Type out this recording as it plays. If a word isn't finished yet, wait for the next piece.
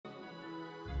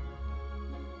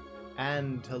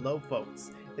And hello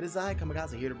folks, it is I,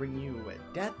 Kamikaze, here to bring you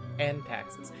Death and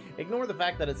Taxes. Ignore the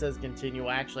fact that it says continue.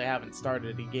 I actually haven't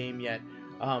started a game yet,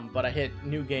 but I hit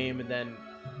new game and then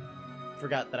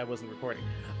forgot that I wasn't recording.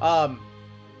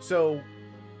 So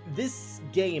this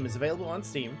game is available on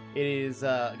Steam. It is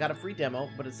got a free demo,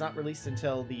 but it's not released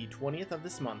until the 20th of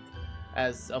this month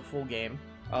as a full game.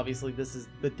 Obviously this is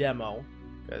the demo,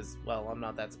 because, well, I'm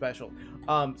not that special.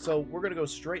 So we're gonna go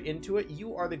straight into it.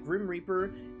 You are the Grim Reaper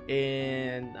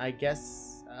in, I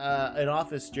guess, an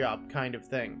office job kind of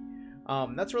thing.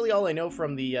 That's really all I know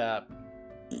from the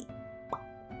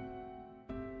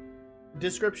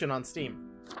description on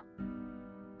Steam.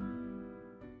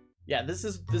 Yeah, this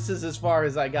is as far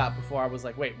as I got before I was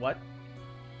like, wait, what?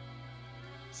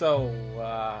 So,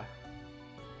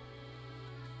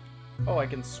 oh, I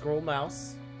can scroll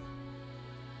mouse.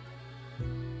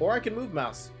 Or I can move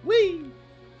mouse. Whee!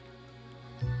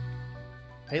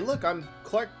 Hey, look, I'm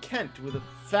Clark Kent with a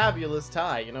fabulous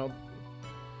tie, you know.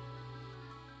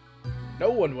 No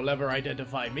one will ever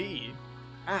identify me.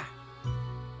 Ah.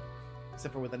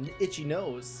 Except for with an itchy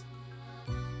nose.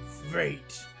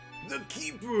 Fate, the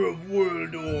keeper of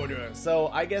world order. So,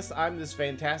 I guess I'm this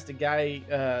fantastic guy,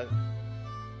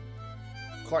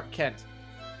 Clark Kent.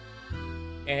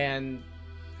 And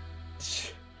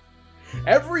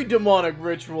every demonic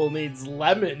ritual needs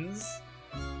lemons.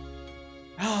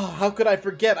 Oh, how could I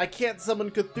forget? I can't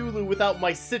summon Cthulhu without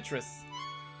my citrus.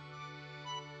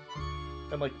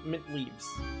 And like mint leaves.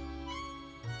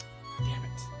 Damn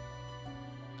it.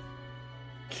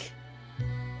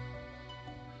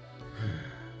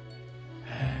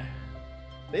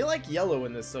 They like yellow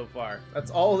in this so far.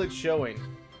 That's all it's showing.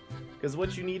 Because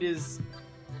what you need is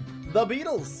the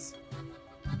Beatles.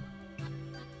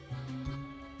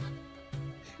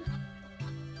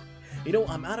 You know,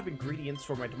 I'm out of ingredients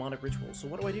for my demonic ritual, so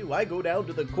what do? I go down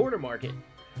to the corner market.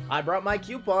 I brought my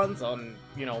coupons on,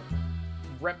 you know,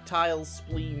 reptile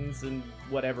spleens and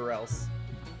whatever else.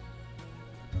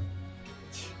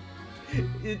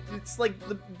 It's like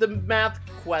the math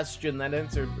question that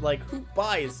answered, like, who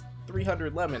buys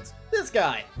 300 lemons? This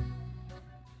guy!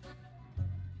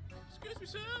 Excuse me,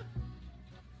 sir?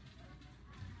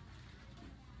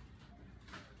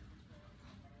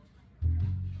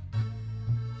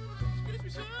 Excuse me,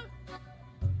 sir?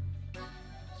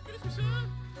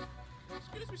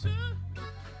 Excuse me, sir? Excuse me, sir?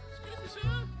 Excuse me,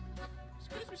 sir?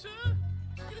 Excuse me, sir?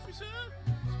 Excuse me, sir?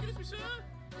 Excuse me, sir?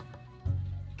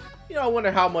 You know, I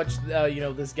wonder how much, you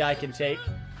know, this guy can take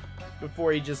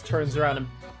before he just turns around and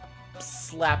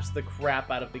slaps the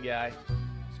crap out of the guy.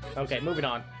 Okay, moving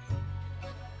on.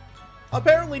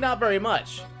 Apparently not very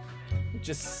much.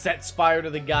 Just sets fire to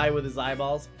the guy with his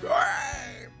eyeballs.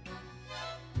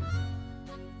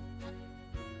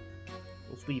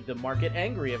 Leave the market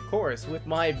angry, of course, with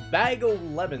my bag of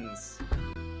lemons.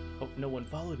 Hope no one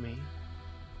followed me.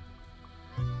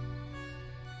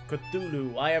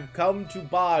 Cthulhu, I have come to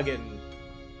bargain.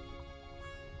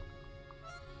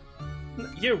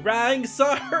 You rang,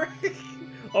 sir?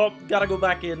 Oh, gotta go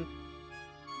back in.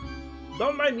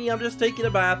 Don't mind me, I'm just taking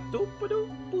a bath.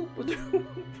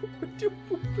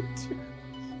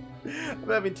 I'm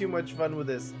having too much fun with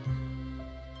this.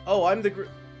 Oh, I'm the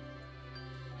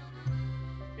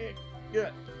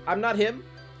Yeah, I'm not him.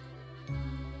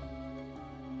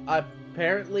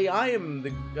 Apparently, I am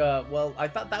the, well, I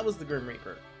thought that was the Grim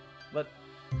Reaper. But,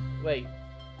 wait.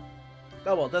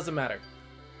 Oh, well, doesn't matter.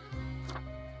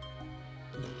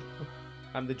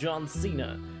 I'm the John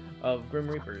Cena of Grim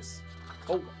Reapers.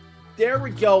 Oh, there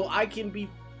we go. I can be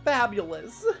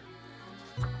fabulous.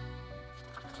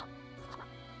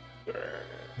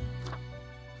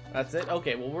 That's it?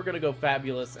 Okay, well, we're gonna go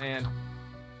fabulous and...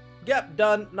 Yep,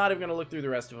 done. Not even gonna look through the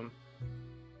rest of them.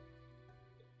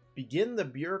 Begin the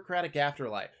bureaucratic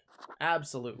afterlife.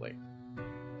 Absolutely.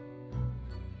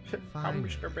 How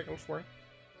Mr. Bigglesworth?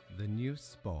 The new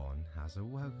spawn has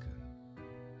awoken.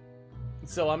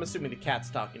 So I'm assuming the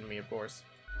cat's talking to me, of course.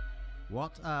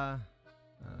 What a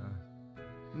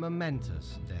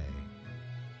momentous day.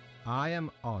 I am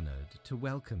honored to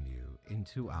welcome you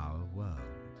into our world.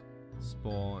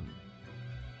 Spawn.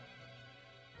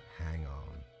 Hang on.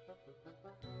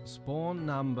 Spawn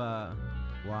number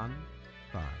 15.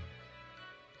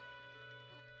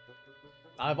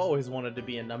 I've always wanted to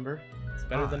be a number. It's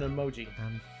better than an emoji.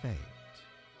 And fate.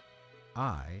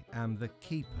 I am the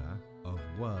keeper of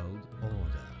world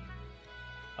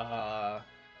order.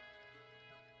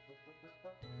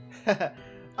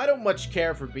 I don't much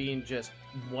care for being just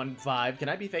 15. Can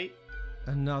I be fate?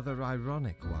 Another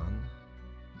ironic one.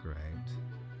 Great.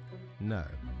 No,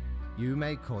 you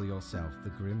may call yourself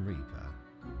the Grim Reaper,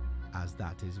 as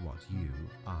that is what you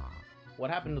are. What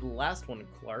happened to the last one,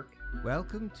 Clark?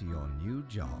 Welcome to your new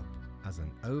job as an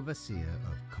overseer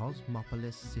of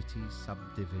Cosmopolis City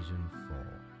Subdivision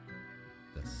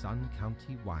 4, the Sun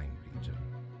County Wine Region.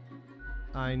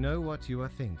 I know what you are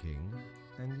thinking,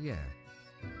 and yes,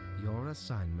 your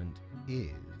assignment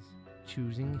is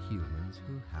choosing humans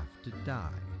who have to die.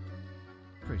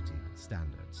 Pretty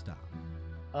standard stuff.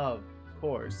 Of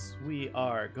course, we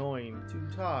are going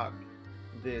to talk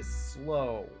this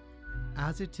slow.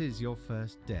 As it is your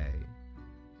first day,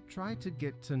 try to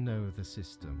get to know the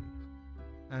system,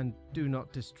 and do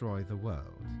not destroy the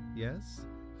world, yes?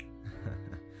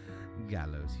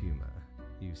 Gallows humor,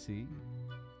 you see?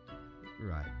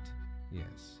 Right,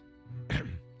 yes.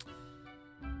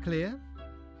 Clear?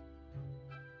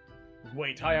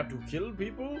 Wait, I have to kill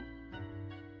people?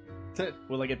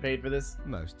 Will I get paid for this?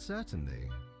 Most certainly.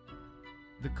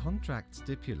 The contract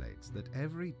stipulates that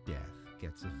every death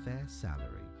gets a fair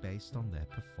salary based on their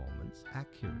performance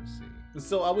accuracy.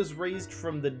 So I was raised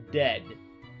from the dead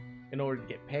in order to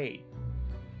get paid.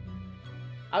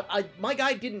 My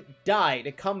guy didn't die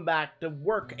to come back to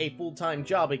work a full-time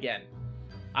job again.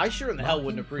 I sure in the hell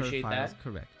wouldn't appreciate profiles that.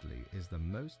 correctly is the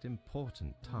most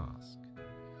important task.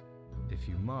 If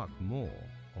you mark more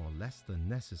or less than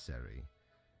necessary,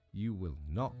 you will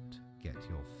not get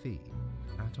your fee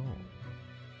at all.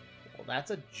 Well,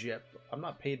 that's a jip. I'm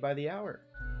not paid by the hour.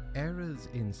 Errors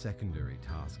in secondary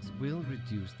tasks will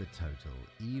reduce the total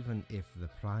even if the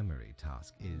primary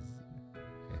task is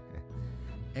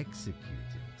executed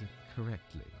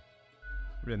correctly.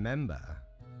 Remember,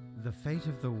 the fate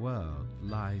of the world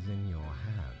lies in your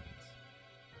hands.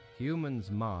 Humans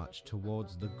march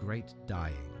towards the great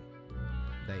dying.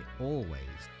 They always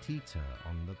teeter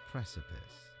on the precipice,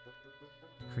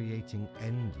 creating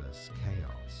endless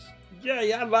chaos.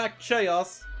 Yeah, I like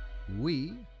chaos.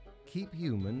 We keep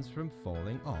humans from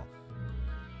falling off.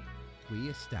 We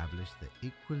establish the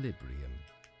equilibrium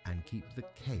and keep the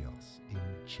chaos in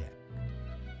check.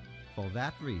 For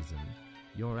that reason,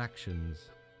 your actions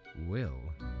will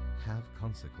have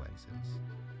consequences.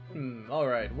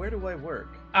 Alright, where do I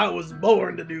work? I was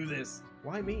born to do this!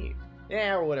 Why me?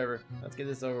 Yeah, or whatever. Let's get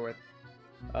this over with.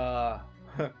 I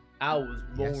was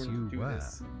born Yes, you to do were.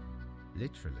 this.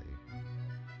 Literally.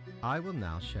 I will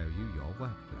now show you your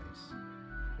workplace.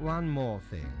 One more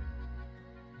thing.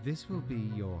 This will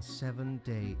be your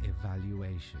 7-day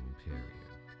evaluation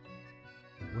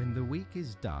period. When the week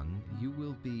is done, you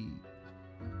will be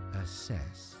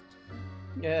assessed.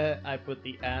 Yeah, I put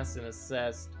the ass in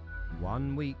assessed.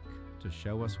 1 week to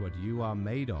show us what you are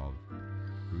made of,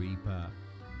 Reaper.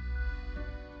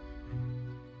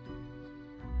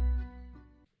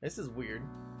 This is weird.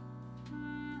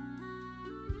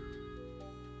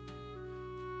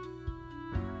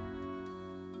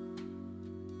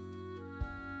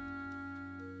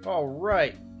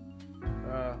 Alright.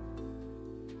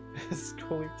 It's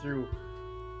going through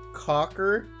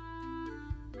Cocker.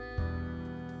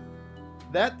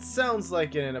 That sounds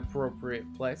like an inappropriate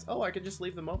place. Oh, I could just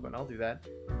leave them open. I'll do that.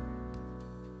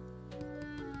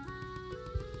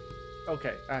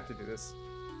 Okay, I have to do this.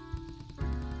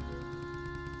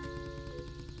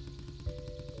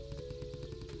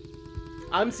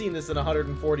 I'm seeing this in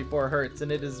 144 hertz,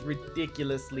 and it is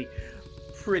ridiculously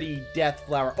pretty death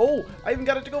flower. Oh, I even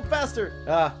got it to go faster.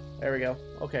 Ah, there we go.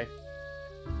 Okay.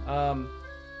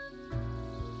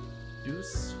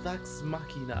 Deus Vax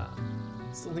Machina.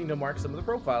 Still need to mark some of the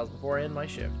profiles before I end my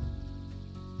shift.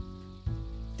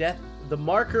 Death, the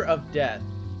marker of death.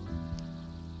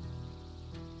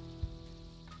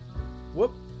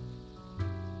 Whoop.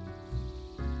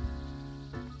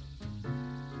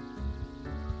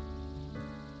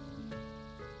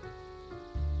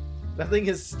 That thing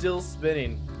is still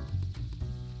spinning.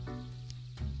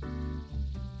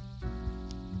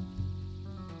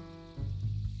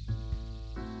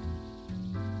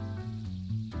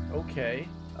 Okay.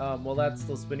 Well, that's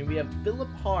still spinning. We have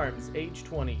Philip Harms, age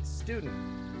 20, student.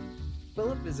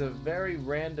 Philip is a very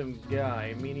random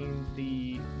guy, meaning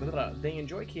they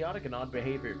enjoy chaotic and odd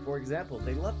behavior. For example,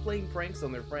 they love playing pranks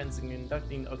on their friends and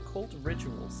conducting occult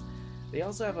rituals. They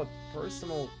also have a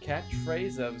personal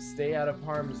catchphrase of stay out of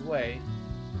harm's way,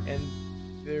 and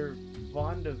they're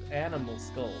fond of animal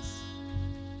skulls.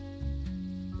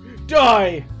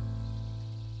 Die!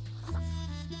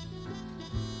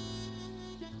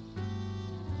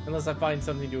 Unless I find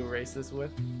something to erase this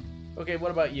with. Okay,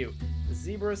 what about you?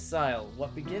 Zebra Sile.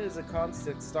 What began as a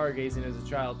constant stargazing as a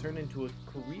child turned into a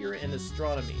career in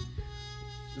astronomy.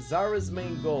 Zara's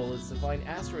main goal is to find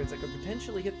asteroids that could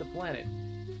potentially hit the planet.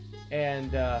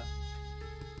 And,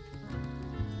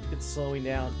 it's slowing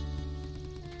down.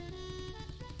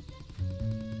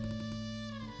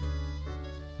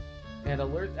 And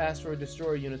alert asteroid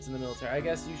destroyer units in the military. I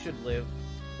guess you should live.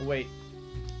 Wait.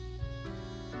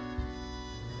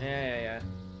 Yeah.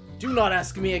 Do not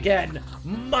ask me again!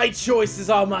 My choices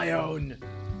are my own!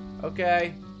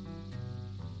 Okay.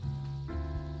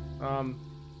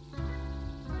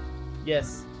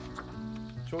 Yes.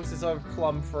 Choices are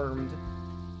confirmed.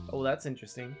 Oh, that's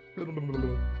interesting.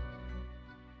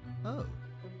 Oh,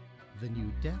 the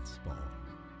new Deathspawn.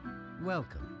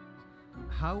 Welcome.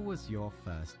 How was your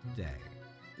first day?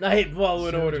 I hate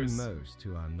following So do orders. most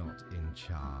who are not in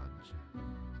charge.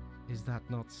 Is that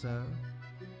not so?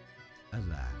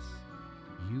 Alas,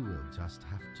 you will just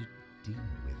have to deal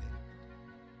with it.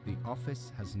 The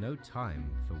office has no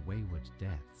time for wayward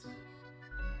deaths.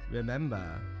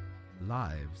 Remember,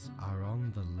 lives are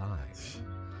on the line.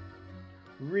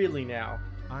 Really now?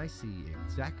 I see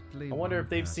exactly. I wonder one if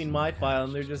they've seen person my file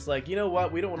and they're perished. just like, you know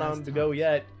what? We don't want As him to go tasked.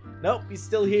 yet. Nope, he's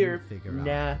still Did you here. figure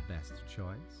Nah. out the best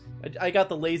choice? I got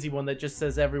the lazy one that just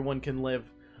says everyone can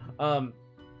live. The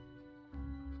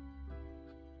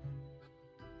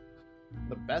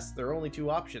best, there are only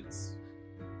two options.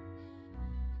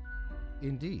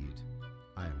 Indeed.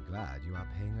 I am glad you are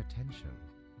paying attention.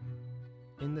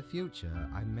 In the future,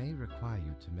 I may require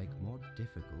you to make more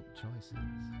difficult choices.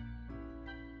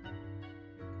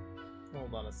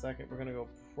 Hold on a second. We're gonna go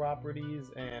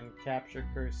properties and capture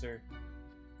cursor.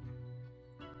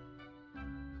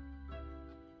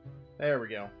 There we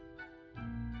go.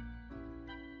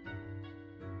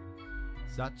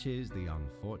 Such is the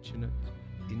unfortunate,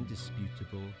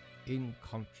 indisputable,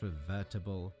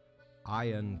 incontrovertible,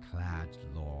 ironclad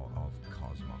law of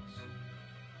Cosmos.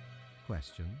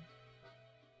 Questions?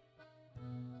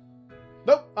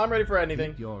 Nope, I'm ready for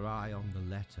anything. Keep your eye on the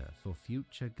letter for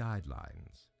future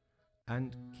guidelines.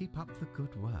 And keep up the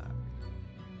good work.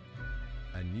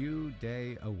 A new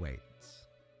day awaits.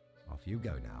 Off you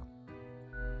go now.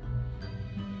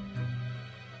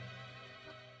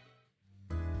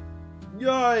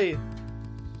 Yay!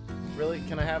 Really?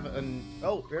 Can I have an...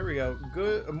 Oh, there we go.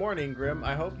 Good morning, Grim.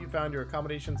 I hope you found your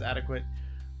accommodations adequate.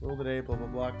 Rule the day, blah, blah,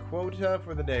 blah. Quota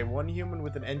for the day. One human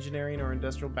with an engineering or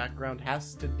industrial background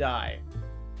has to die.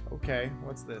 Okay,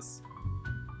 what's this?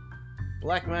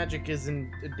 Black magic is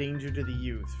in danger to the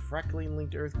youth. Freckling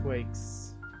linked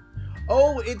earthquakes.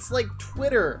 Oh, it's like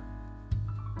Twitter!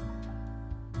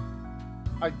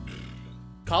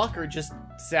 Cocker just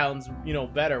sounds, you know,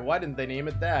 better. Why didn't they name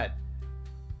it that?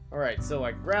 Alright, so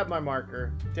I grab my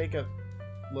marker, take a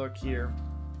look here.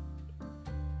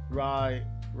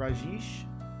 Rajesh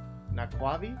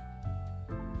Nakwavi?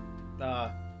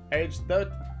 Age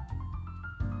 30.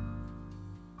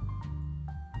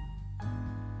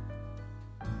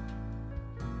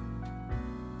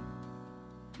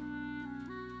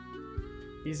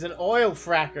 He's an oil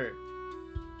fracker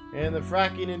in the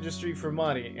fracking industry for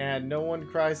money, and no one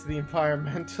cries to the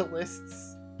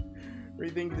environmentalists.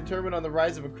 Rethink determined on the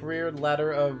rise of a career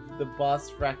ladder of the boss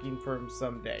fracking firm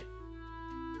someday.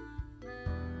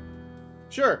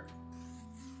 Sure.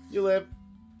 You live.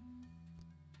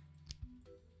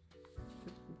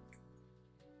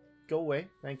 Go away.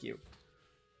 Thank you.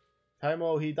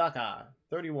 Taimo Hidaka,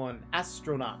 31,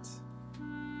 astronaut.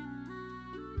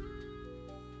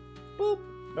 Boop.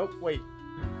 Nope, wait.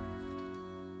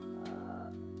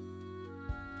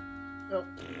 Oh,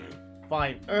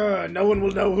 fine. No one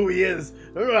will know who he is.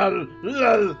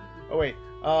 Oh, wait.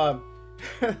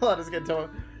 Let us get to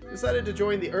decided to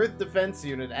join the Earth Defense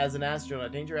Unit as an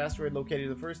astronaut. Danger asteroid located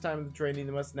the first time in the training.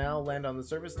 They must now land on the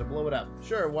surface to blow it up.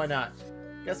 Sure, why not?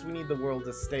 Guess we need the world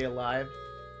to stay alive.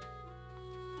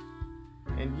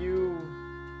 And you...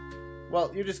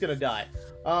 Well, you're just gonna die.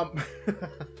 I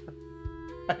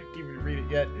didn't even read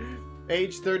it yet.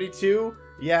 Age 32?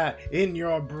 Yeah, in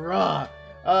your bra.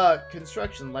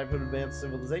 Construction, livelihood, advanced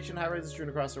civilization, high rises strewn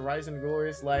across the horizon,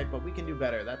 glorious light, but we can do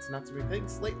better. That's not so big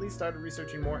things. Lately started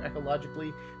researching more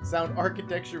ecologically sound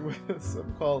architecture with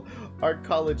some called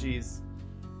arcologies.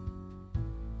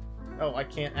 Oh, I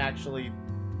can't actually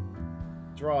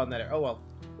draw on that. Oh well,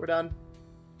 we're done.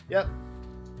 Yep.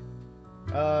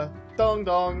 Dong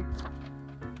dong.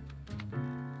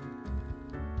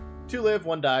 2 live,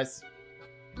 1 dies.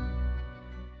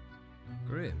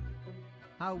 Grim,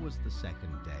 how was the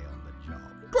second day on the job?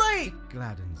 Great! It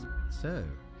gladdens. So,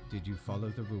 did you follow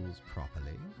the rules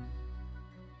properly?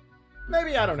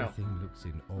 Maybe, I don't know. Everything looks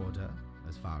in order,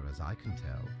 as far as I can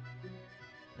tell.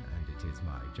 And it is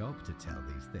my job to tell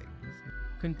these things.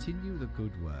 Continue the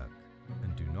good work,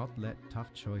 and do not let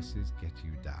tough choices get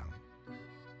you down.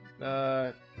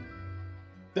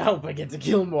 I hope I get to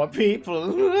kill more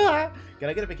people. Can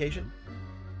I get a vacation?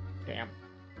 Damn.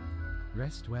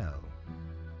 Rest well.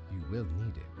 You will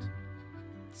need it.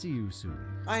 See you soon.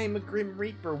 I am a Grim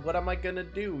Reaper. What am I gonna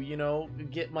do? You know,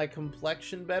 get my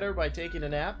complexion better by taking a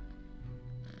nap?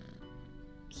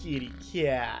 Kitty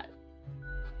cat.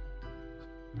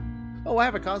 Oh, I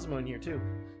have a Cosmo in here too.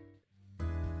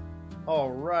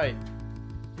 Alright.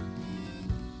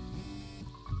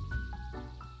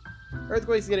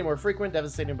 Earthquakes getting more frequent,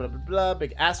 devastating, blah blah blah.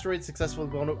 Big asteroids successfully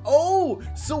blown up. Oh!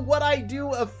 So what I do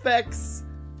affects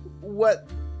what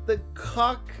the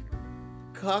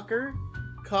cocknut?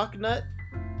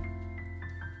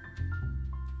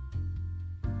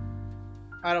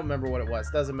 I don't remember what it was.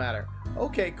 Doesn't matter.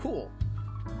 Okay, cool.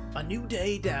 A new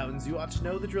day downs. You ought to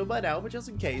know the drill by now, but just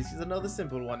in case, here's another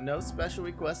simple one. No special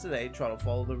request today. Try to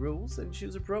follow the rules and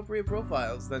choose appropriate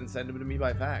profiles, then send them to me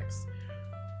by fax.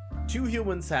 2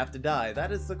 humans have to die.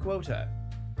 That is the quota.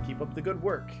 Keep up the good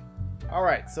work.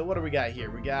 Alright, so what do we got here?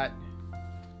 We got...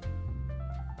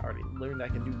 I already learned I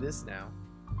can do this now.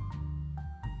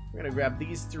 We're gonna grab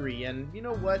these 3, and you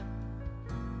know what?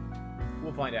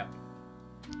 We'll find out.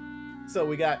 So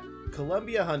we got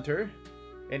Columbia Hunter,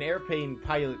 an airplane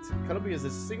pilot. Columbia is a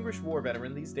distinguished war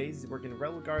veteran. These days, he's working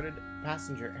well-regarded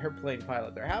passenger airplane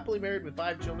pilot. They're happily married with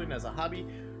 5 children as a hobby.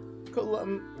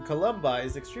 Columba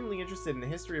is extremely interested in the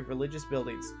history of religious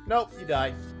buildings. Nope, you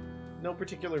die. No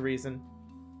particular reason.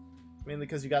 Mainly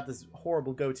because you got this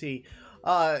horrible goatee.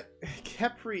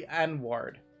 Kepri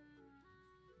Anward.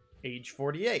 Age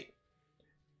 48.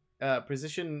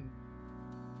 Position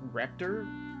Rector?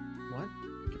 What?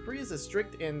 Kepri is a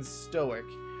strict and stoic,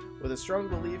 with a strong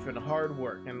belief in hard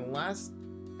work,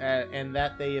 and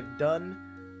that they have done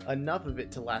enough of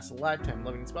it to last a lifetime.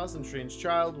 Loving spouse and strange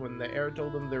child. When the heir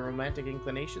told them their romantic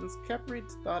inclinations, Kepri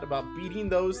thought about beating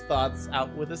those thoughts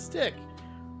out with a stick.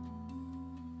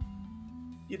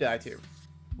 You die too.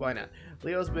 Why not?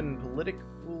 Leo's been political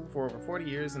for over 40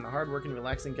 years in the hard-working,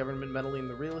 relaxing government, meddling in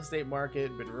the real estate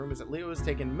market. Been rumors that Leo has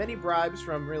taken many bribes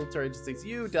from realtor agencies.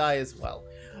 You die as well.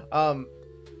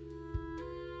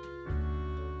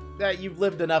 That you've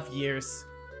lived enough years.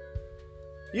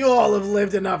 You all have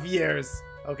lived enough years.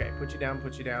 Okay, put you down,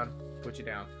 put you down, put you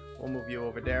down. We'll move you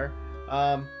over there.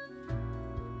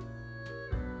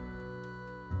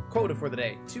 Quota for the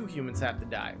day. 2 humans have to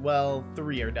die. Well,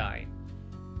 3 are dying.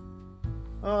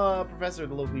 Professor at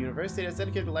the local university has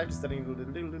dedicated her life to studying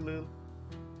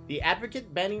the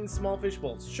Advocate banning small fish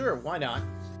bowls. Sure, why not?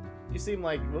 You seem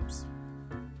like whoops.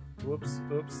 Whoops,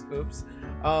 oops, oops.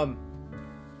 I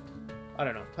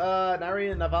don't know.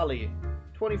 Naria Navali,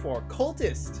 24.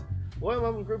 Cultist.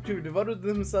 Loyal group who devoted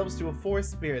themselves to a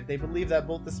forest spirit. They believe that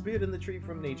both the spirit and the tree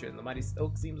from nature, and the mighty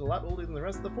oak seems a lot older than the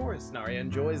rest of the forest. Naria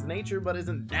enjoys nature, but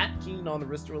isn't that keen on the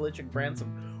ritualistic branch of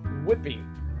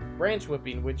branch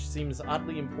whipping, which seems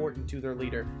oddly important to their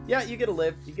leader. Yeah, you get to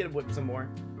live. You get to whip some more.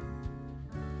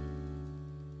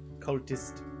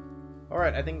 Cultist.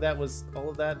 Alright, I think that was all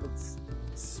of that. Let's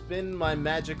spin my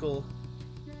magical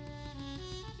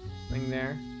thing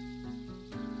there.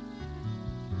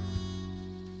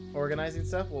 Organizing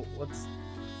stuff? Well, let's...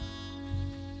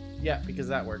 Yeah, because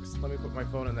that works. Let me put my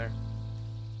phone in there.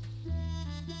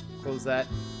 Close that.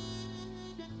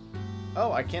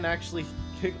 Oh, I can't actually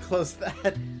close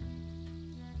that.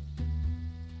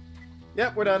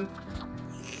 Yep, we're done.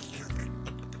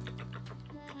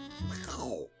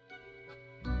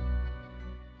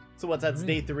 So what's that,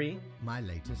 day 3? My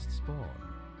latest spawn.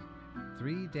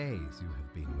 3 days you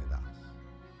have been with us.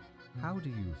 How do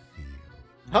you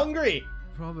feel? Hungry!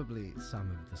 Probably some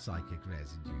of the psychic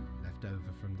residue left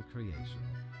over from the creation.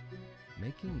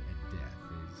 Making a death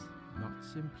is not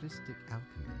simplistic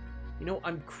alchemy. You know,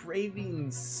 I'm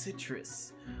craving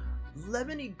citrus.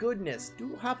 Lemony goodness. Do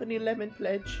you have any lemon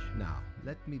pledge? Now,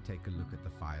 let me take a look at the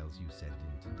files you sent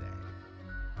in today.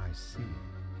 I see.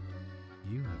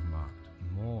 You have marked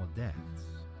more deaths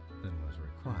than was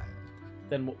required.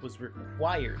 Than what was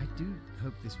required. I do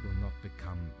hope this will not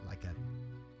become like a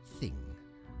thing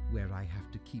where I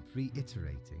have to keep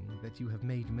reiterating that you have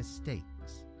made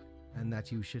mistakes and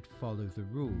that you should follow the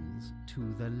rules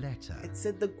to the letter. It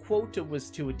said the quota was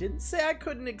 2. It didn't say I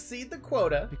couldn't exceed the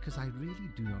quota. Because I really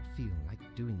do not feel like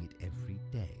doing it every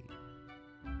day.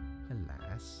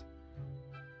 Alas,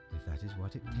 if that is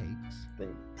what it takes...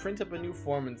 Then print up a new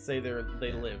form and say they live.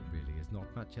 There really is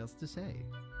not much else to say.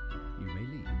 You may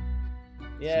leave.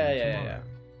 Yeah.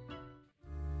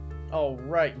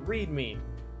 Alright, read me.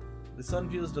 The sun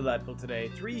feels delightful today.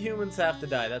 3 humans have to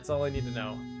die. That's all I need to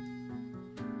know.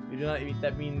 You do not eat.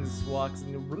 That means walks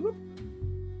in the...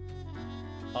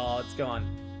 Oh, it's gone.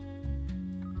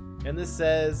 And this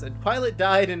says, a pilot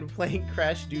died in a plane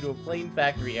crash due to a plane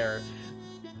factory error.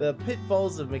 The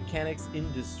pitfalls of mechanics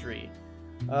industry.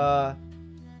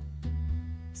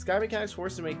 Sky Mechanics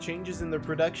forced to make changes in the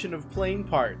production of plane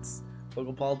parts.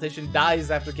 Local politician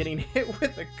dies after getting hit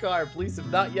with a car. Police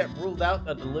have not yet ruled out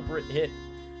a deliberate hit.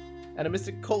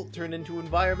 Animistic cult turned into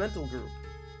environmental group.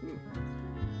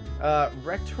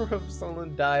 Rector of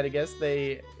Sunland died. I guess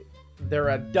they're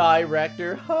a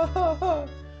director. Ha ha ha.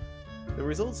 The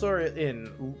results are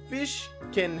in. Fish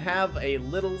can have a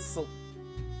little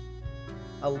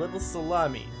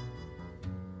salami.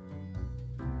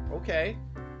 Okay.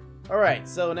 Alright,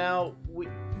 so now we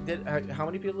did. How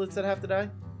many people did it have to die?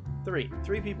 3.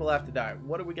 3 people have to die.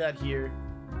 What do we got here?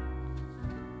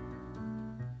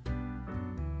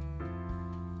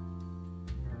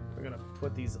 We're gonna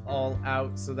put these all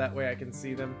out so that way I can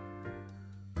see them.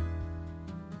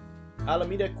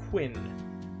 Alameda Quinn,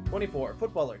 24,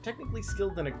 footballer, technically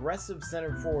skilled and aggressive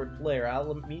center forward player.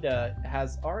 Alameda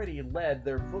has already led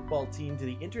their football team to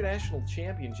the international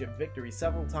championship victory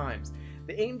several times.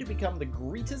 They aim to become the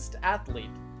greatest athlete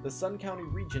the Sun County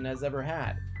region has ever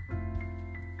had.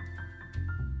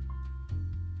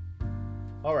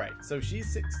 Alright, so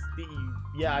she's 60.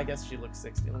 Yeah, I guess she looks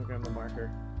 60. Let me grab the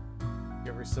marker.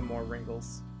 Give her some more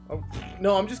wrinkles. Oh,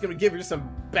 no, I'm just gonna give her some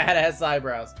badass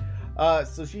eyebrows.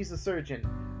 So she's a surgeon.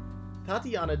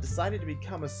 Tatiana decided to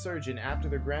become a surgeon after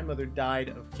their grandmother died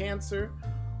of cancer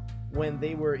when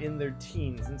they were in their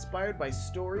teens. Inspired by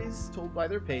stories told by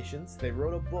their patients, they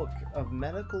wrote a book of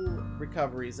medical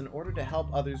recoveries in order to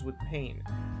help others with pain.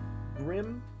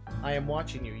 Grim, I am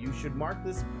watching you. You should mark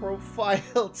this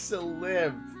profile to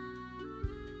live.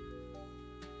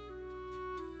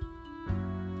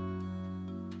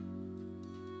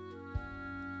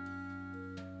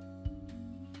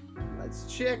 Let's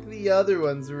check the other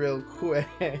ones real quick.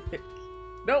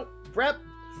 Nope, prep.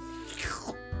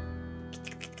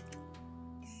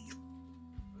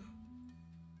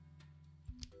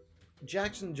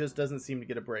 Jackson just doesn't seem to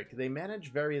get a break. They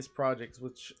manage various projects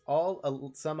which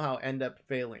all somehow end up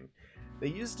failing. They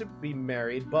used to be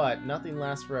married, but nothing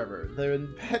lasts forever. Their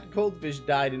pet goldfish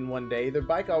died in one day, their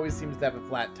bike always seems to have a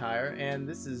flat tire, and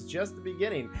this is just the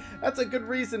beginning. That's a good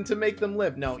reason to make them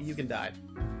live. No, you can die.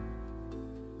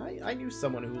 I knew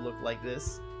someone who looked like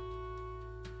this.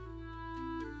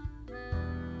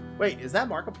 Wait, is that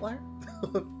Markiplier?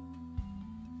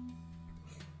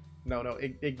 No,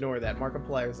 ignore that.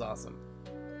 Markiplier's awesome.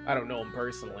 I don't know him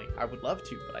personally. I would love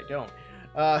to, but I don't.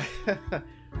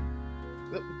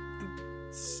 The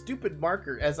stupid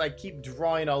marker as I keep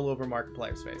drawing all over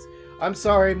Markiplier's face. I'm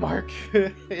sorry, Mark.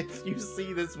 If you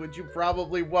see this, which you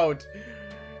probably won't.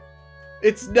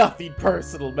 It's nothing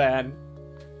personal, man.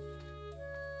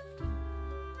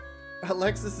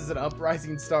 Alexis is an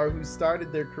uprising star who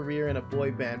started their career in a boy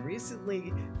band.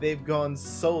 Recently, they've gone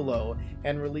solo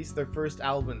and released their first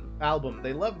album.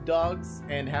 They love dogs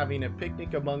and having a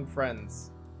picnic among friends.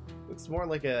 Looks more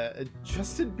like a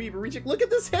Justin Bieber reject. Look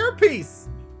at this hairpiece!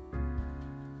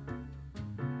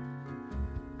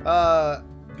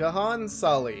 Gahan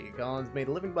Sali. Gahan's made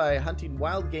a living by hunting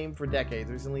wild game for decades.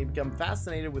 Recently become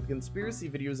fascinated with conspiracy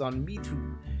videos on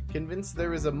MeToo. Convinced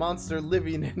there is a monster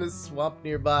living in a swamp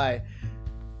nearby.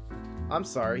 I'm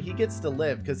sorry, he gets to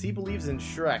live because he believes in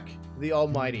Shrek, the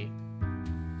Almighty.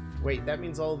 Wait, that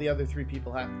means all the other 3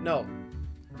 people have... No.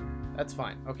 That's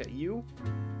fine. Okay, you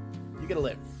get to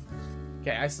live.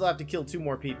 Okay, I still have to kill 2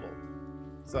 more people.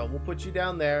 So, we'll put you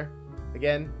down there.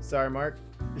 Again, sorry, Mark.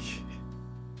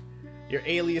 Your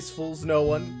alias fools no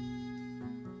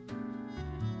one.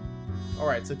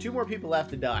 Alright, so 2 more people have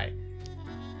to die.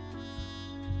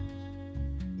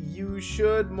 You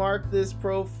should mark this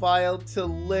profile to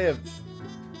live.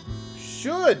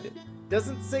 Should!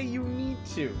 Doesn't say you need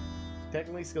to.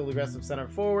 Technically skilled aggressive center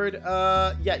forward.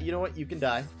 Yeah, you know what? You can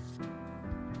die.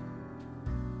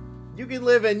 You can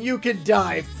live and you can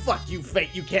die. Fuck you, fate.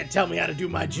 You can't tell me how to do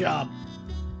my job.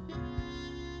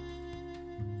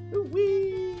 Ooh-wee.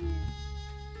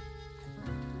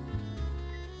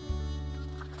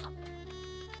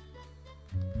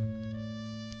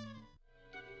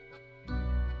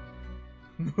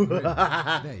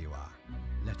 There you are.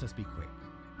 Let us be quick.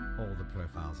 All the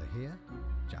profiles are here,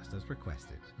 just as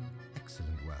requested.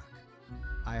 Excellent work.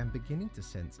 I am beginning to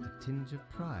sense a tinge of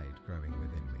pride growing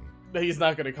within me. No, he's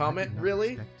not going to comment? I did not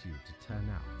Really? expect you to turn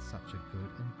out such a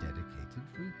good and dedicated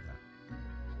Reaper.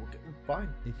 Okay, fine.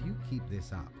 If you keep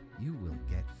this up, you will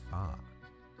get far.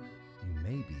 You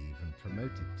may be even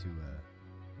promoted to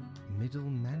a middle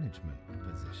management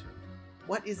position.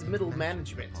 What is middle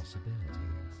management? Possibilities.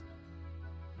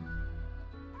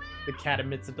 The cat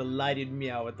emits a delighted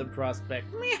meow at the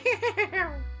prospect.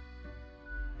 Meow.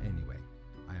 Anyway,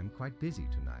 I am quite busy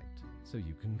tonight, so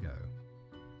you can go.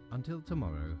 Until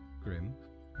tomorrow, Grim.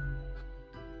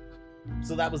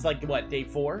 So that was like, what, day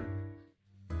 4?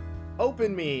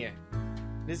 Open me!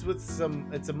 This was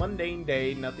it's a mundane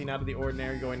day, nothing out of the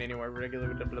ordinary, going anywhere,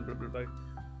 regular, blah, blah, blah, blah, blah.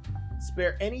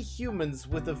 Spare any humans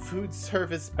with a food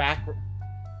service background.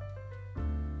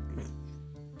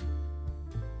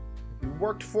 You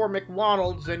worked for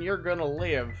McDonald's and you're gonna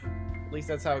live. At least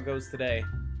that's how it goes today.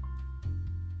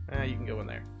 You can go in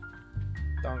there.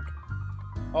 Dunk.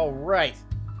 Alright.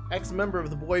 Ex-member of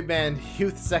the boy band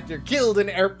youth sector killed in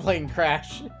airplane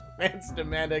crash. Fans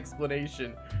demand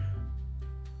explanation.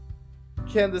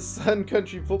 Can the Sun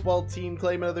Country football team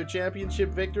claim another championship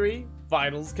victory?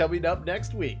 Finals coming up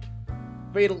next week.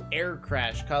 Fatal air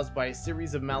crash caused by a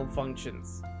series of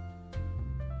malfunctions.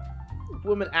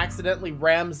 Woman accidentally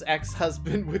rams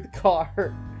ex-husband with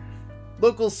car.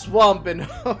 Local swamp and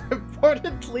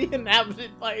reportedly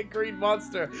inhabited by a green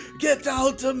monster. Get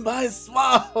out of my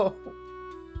swamp!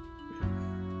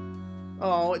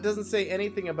 Oh, it doesn't say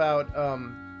anything about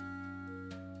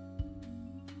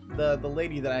the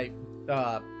lady that I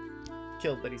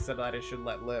killed that he said that I should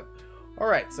let live.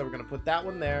 Alright, so we're gonna put that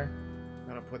one there. I'm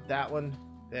gonna put that one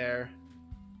there.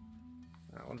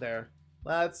 That one there.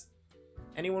 Let's...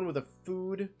 Anyone with a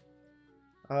food?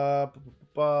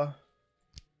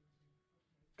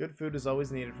 Good food is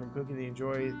always needed. From cooking they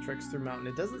enjoy treks through mountain.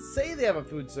 It doesn't say they have a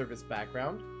food service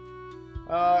background.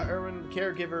 Erwin,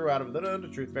 caregiver out of the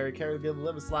truth fairy caregiver,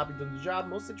 live a sloppy doing the job,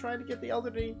 mostly trying to get the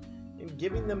elderly and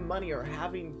giving them money or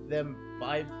having them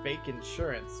buy fake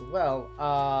insurance. Well,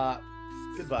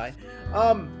 goodbye.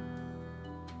 I'll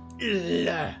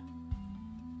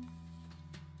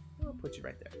put you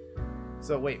right there.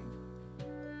 So, wait.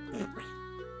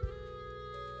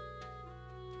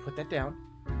 Put that down.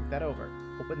 Move that over.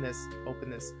 Open this. Open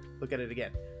this. Look at it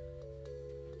again.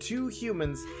 2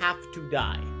 humans have to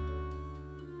die.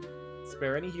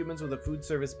 Spare any humans with a food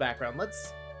service background.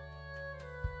 Let's...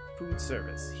 Food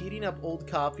service. Heating up old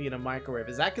coffee in a microwave.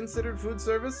 Is that considered food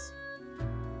service?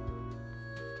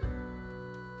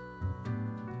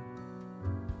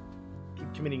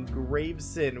 Keep committing grave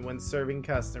sin when serving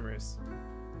customers.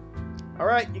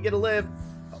 Alright, you get to live.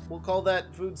 We'll call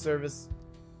that food service.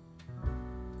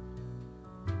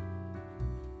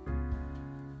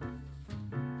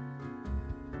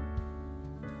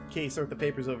 Okay, sort the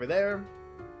papers over there.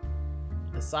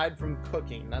 Aside from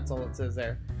cooking, that's all it says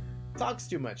there. Talks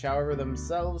too much, however,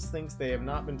 themselves thinks they have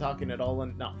not been talking at all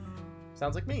enough.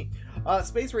 Sounds like me.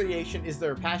 Space radiation is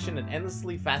their passion and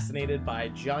endlessly fascinated by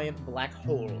giant black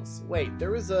holes. Wait,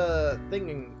 there was a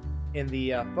thing in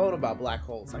the phone about black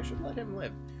holes. I should let him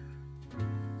live.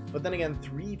 But then again,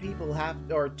 2 people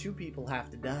have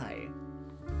to die.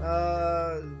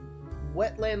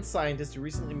 Wetland scientist who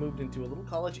recently moved into a little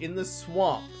college in the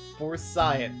swamp for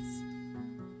science.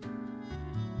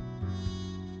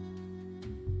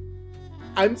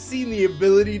 I'm seeing the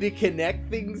ability to connect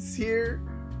things here.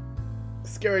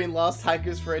 Scaring lost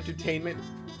hikers for entertainment.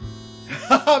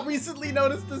 Recently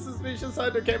noticed the suspicious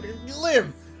hunter camp.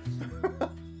 Live!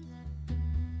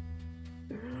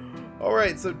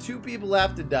 Alright, so 2 people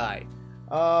have to die.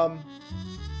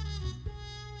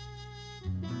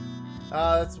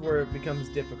 That's where it becomes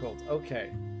difficult.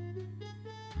 Okay.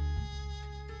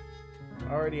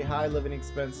 Already high living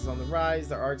expenses on the rise.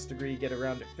 Their arts degree get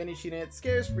around to finishing it.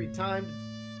 Scarce free time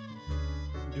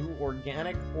to do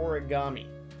organic origami.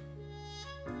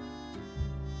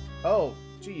 Oh,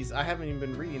 geez, I haven't even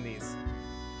been reading these.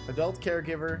 Adult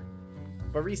caregiver,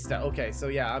 barista. Okay, so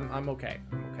yeah, I'm okay.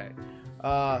 I'm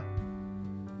okay.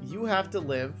 You have to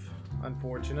live,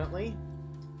 unfortunately,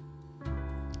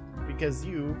 because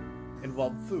you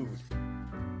involve food.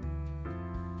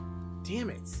 Damn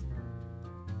it.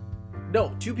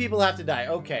 No, 2 people have to die.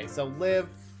 Okay, so live,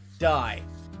 die.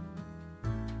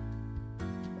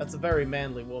 That's a very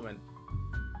manly woman.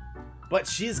 But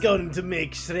she's going to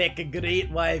make Shrek a great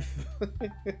wife.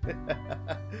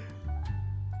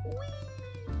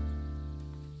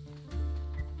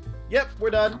 Yep, we're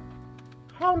done.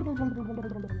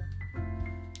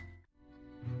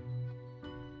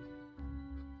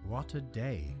 What a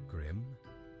day, Grim.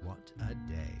 What a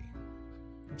day.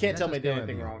 You can't tell me I Let did us go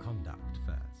anything over your wrong. conduct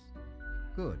first.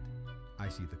 Good. I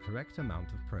see the correct amount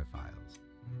of profiles.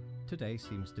 Today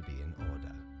seems to be in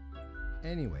order.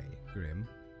 Anyway, Grim,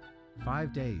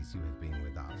 5 days you have been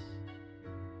with us.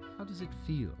 How does it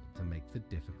feel to make the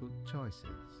difficult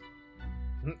choices?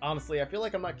 Honestly, I feel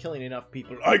like I'm not killing enough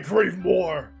people. I crave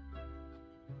more!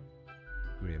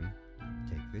 Grim,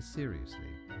 take this seriously.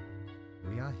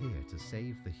 We are here to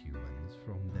save the humans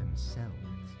from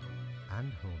themselves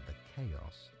and hold the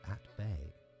chaos at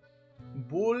bay.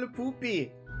 Bull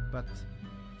poopy! But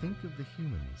think of the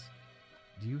humans.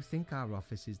 Do you think our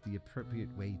office is the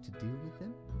appropriate way to deal with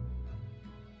them?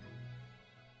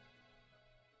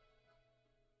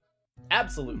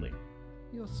 Absolutely.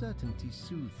 Your certainty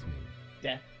soothes me.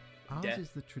 Death. Ours Death. is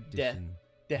the tradition,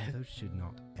 Death. and those should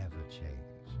not ever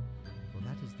change. For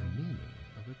that is the meaning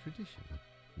of a tradition,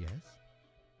 yes?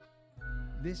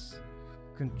 This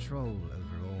control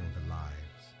over all the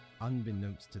lives,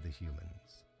 unbeknownst to the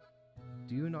humans.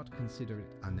 Do you not consider it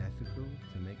unethical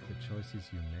to make the choices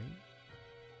you make?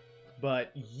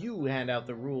 But you hand out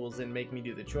the rules and make me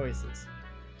do the choices.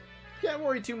 Can't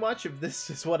worry too much if this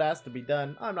is what has to be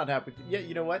done. I'm not happy to... Yeah,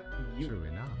 you know what? True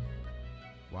enough.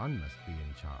 One must be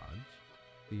in charge.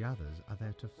 The others are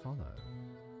there to follow.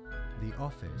 The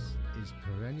office is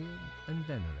perennial and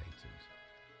venerated.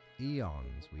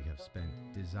 Eons we have spent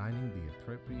designing the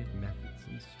appropriate methods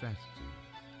and strategies.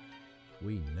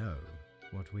 We know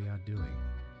what we are doing.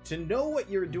 To know what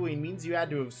you're doing means you had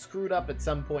to have screwed up at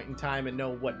some point in time and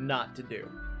know what not to do.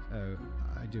 Oh,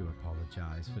 I do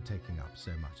apologize for taking up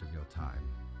so much of your time.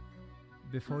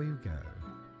 Before you go,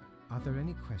 are there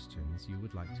any questions you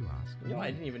would like to ask? You know,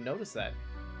 I didn't even notice that.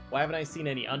 Why haven't I seen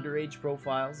any underage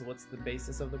profiles? What's the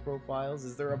basis of the profiles?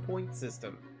 Is there a point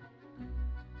system?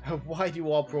 Why do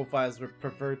all profiles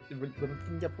prefer...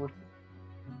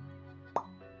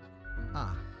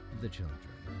 Ah, the children.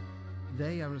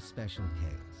 They are a special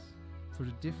case, for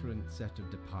a different set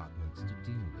of departments to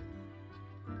deal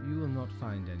with. You will not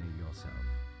find any yourself.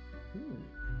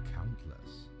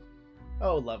 Countless.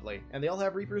 Oh, lovely. And they all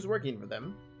have Reapers working for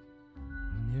them.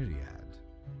 Myriad.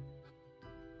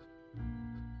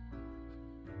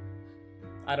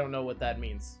 I don't know what that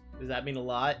means. Does that mean a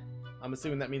lot? I'm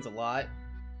assuming that means a lot.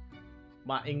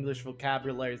 My English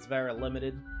vocabulary is very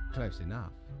limited. Close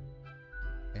enough.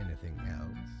 Anything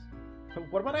else?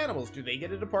 What about animals? Do they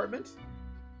get a department?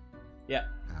 Yeah.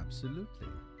 Absolutely.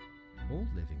 All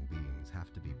living beings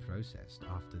have to be processed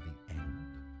after the end.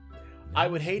 I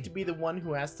would hate to be the one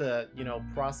who has to, you know,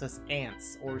 process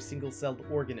ants or single-celled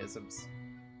organisms.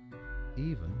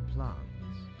 Even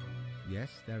plants. Yes,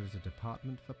 there is a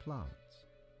department for plants.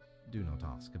 Do not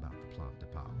ask about the plant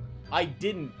department. I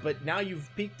didn't, but now you've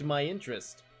piqued my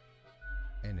interest.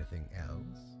 Anything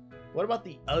else? What about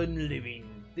the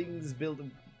unliving things built...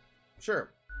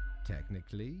 Sure.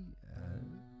 Technically,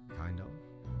 kind of,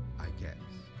 I guess.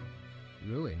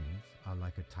 Ruins are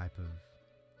like a type of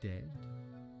dead.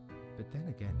 But then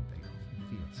again, they often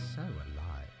feel so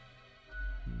alive.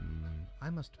 I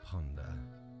must ponder.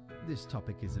 This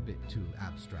topic is a bit too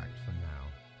abstract for now.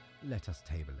 Let us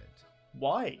table it.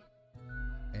 Why?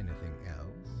 Anything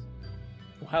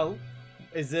else? Well,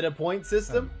 is it a point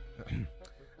system?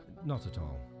 Not at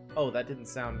all. Oh, that didn't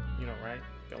sound, you know, right?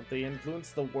 Don't they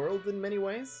influence the world in many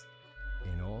ways?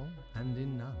 In all and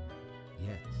in none,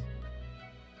 yes.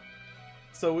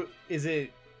 So, is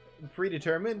it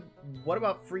predetermined? What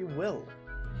about free will?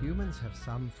 Humans have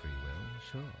some free will,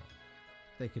 sure.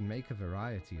 They can make a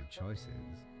variety of choices.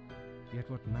 Yet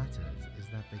what matters is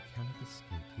that they cannot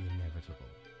escape the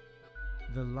inevitable.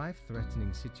 The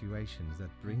life-threatening situations that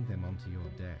bring them onto your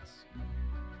desk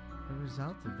are a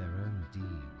result of their own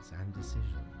deeds and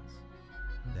decisions.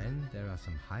 Then there are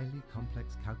some highly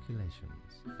complex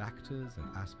calculations, factors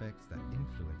and aspects that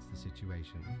influence the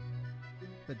situation.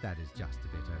 But that is just a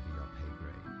bit over your pay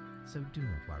grade, so do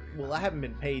not worry about it. Well, I haven't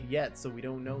been paid yet, so we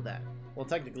don't know that. Well,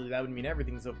 technically, that would mean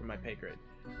everything's over my pay grade.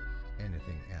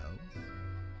 Anything else?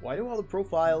 Why do all the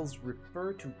profiles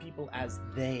refer to people as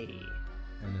they?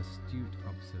 An astute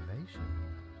observation.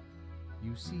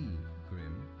 You see,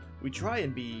 Grim. We try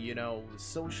and be, you know,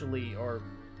 socially or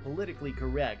politically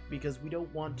correct because we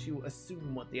don't want to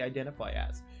assume what they identify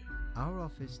as. Our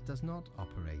office does not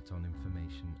operate on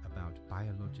information about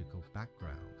biological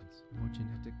backgrounds or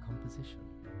genetic composition.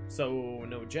 So,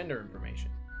 no gender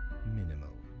information. Minimal.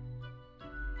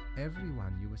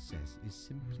 Everyone you assess is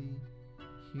simply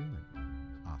human,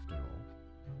 after all,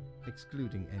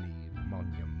 excluding any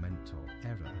monumental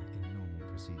error in normal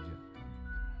procedure.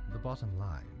 The bottom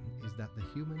line is that the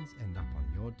humans end up on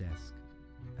your desk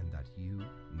and that you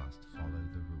must follow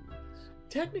the rules.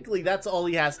 Technically, that's all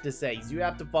he has to say, is you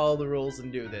have to follow the rules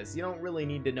and do this. You don't really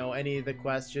need to know any of the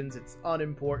questions. It's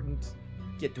unimportant.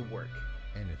 Get to work.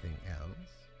 Anything else?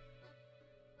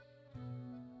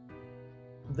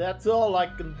 That's all I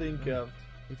can think of.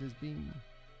 It has been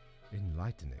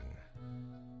enlightening.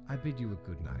 I bid you a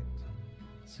good night.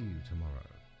 See you tomorrow.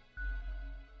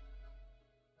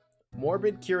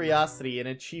 Morbid curiosity and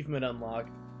achievement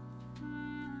unlocked.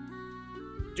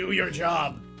 Do your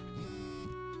job!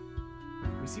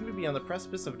 We seem to be on the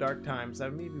precipice of dark times. I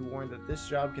may be warned that this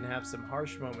job can have some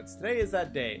harsh moments. Today is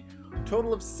that day. A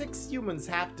total of 6 humans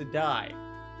have to die.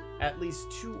 At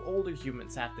least 2 older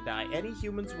humans have to die. Any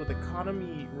humans with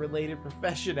economy-related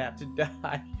profession have to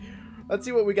die. Let's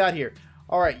see what we got here.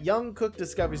 Alright, young cook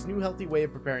discovers new healthy way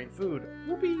of preparing food.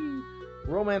 Whoopee!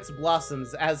 Romance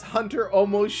blossoms as Hunter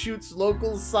almost shoots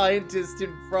local scientist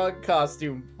in frog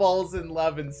costume. Falls in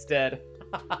love instead.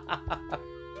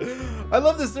 I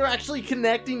love this. They're actually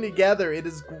connecting together. It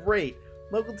is great.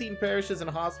 Local teen perishes in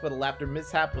a hospital after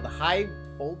mishap with a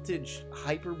high-voltage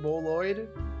hyperboloid.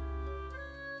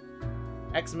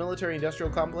 Ex-military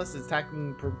industrial complex is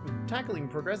tackling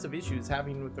progressive issues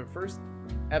having with their first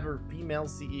ever female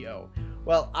CEO.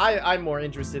 Well, I'm more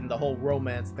interested in the whole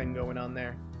romance thing going on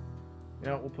there. You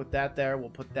know, we'll put that there,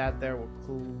 we'll put that there, we'll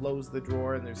close the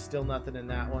drawer, and there's still nothing in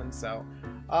that one, so...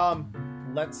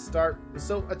 let's start...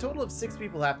 So, a total of 6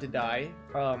 people have to die.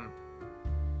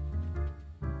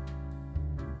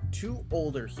 2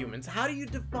 older humans. How do you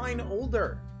define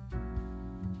older?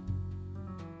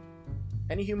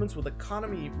 Any humans with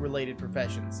economy-related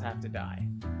professions have to die.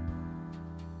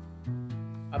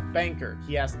 A banker.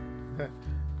 He has...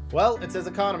 Well, it says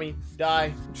economy.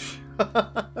 Die.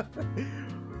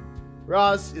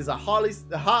 Ross is a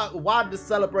widely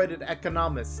celebrated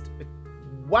economist.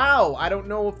 Wow, I don't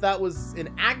know if that was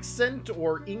an accent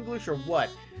or English or what.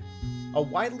 A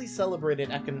widely celebrated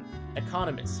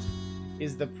economist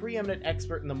is the preeminent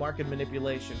expert in the market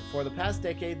manipulation. For the past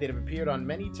decade, they have appeared on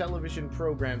many television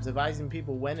programs advising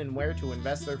people when and where to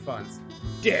invest their funds.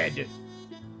 Dead!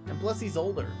 And plus he's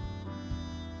older.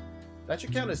 That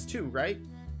should count as 2, right?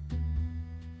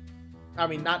 I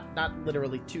mean, not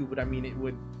literally 2, but I mean it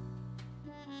would...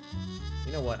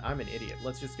 You know what? I'm an idiot.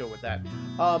 Let's just go with that.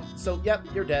 So, yep,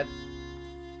 you're dead.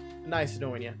 Nice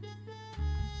knowing you.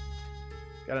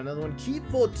 Got another one. Keep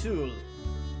for tool.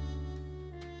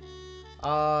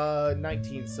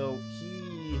 19. So,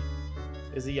 he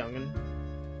is a youngin'.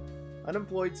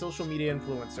 Unemployed social media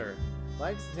influencer.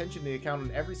 Likes attention to the account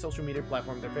on every social media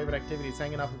platform. Their favorite activity is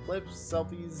hanging out with clips,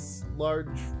 selfies, large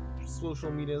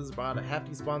social medias, about a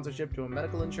hefty sponsorship to a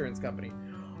medical insurance company.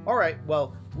 Alright,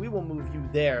 well, we will move you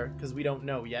there, because we don't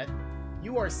know yet.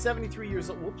 You are 73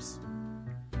 years old. Whoops.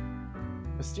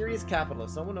 Mysterious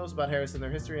capitalist. No one knows about Harrison,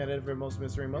 their history, and identify most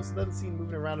mystery. Most of them seen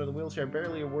moving around in a wheelchair,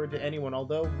 barely a word to anyone,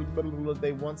 although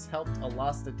they once helped a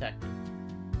lost detective.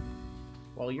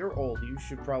 Well, you're old. You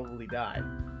should probably die.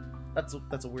 That's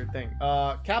a weird thing.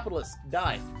 Capitalist,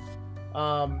 die.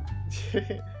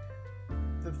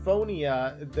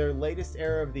 Thiphonia, their latest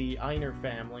heir of the Einer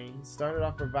family, started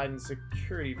off providing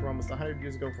security for almost 100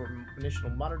 years ago for an initial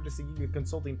modern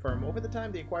consulting firm. Over the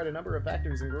time, they acquired a number of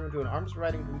factories and grew into an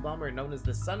arms-providing conglomerate known as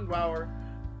the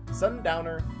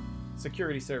Sundowner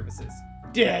Security Services.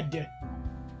 Dead!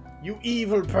 You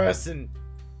evil person!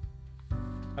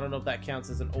 I don't know if that counts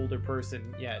as an older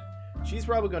person yet. She's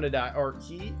probably going to die, or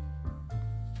he...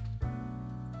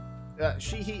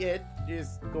 it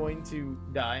is going to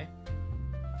die.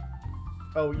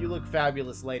 Oh, you look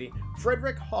fabulous, lady.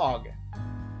 Frederick Hogg,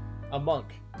 a monk.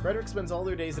 Frederick spends all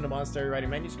their days in a monastery writing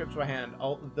manuscripts by hand.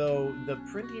 Although the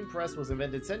printing press was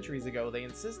invented centuries ago, they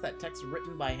insist that texts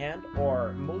written by hand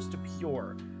are most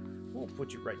pure. We'll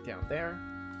put you right down there.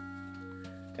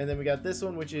 And then we got this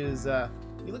one, which is,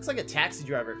 he looks like a taxi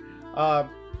driver.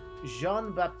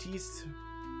 Jean-Baptiste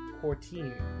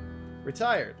Courtine.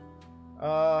 Retired.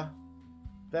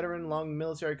 Veteran, long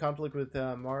military conflict with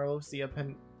Marossia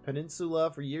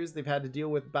Peninsula. For years, they've had to deal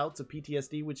with bouts of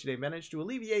PTSD, which they managed to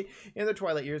alleviate in their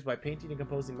twilight years by painting and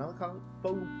composing melancholic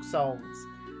folk songs.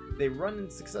 They run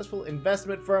a successful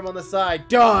investment firm on the side.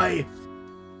 Die!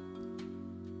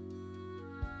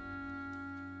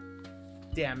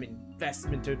 Damn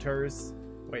investmenters.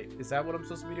 Wait, is that what I'm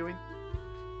supposed to be doing?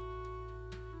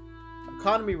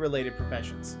 Economy-related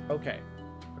professions. Okay.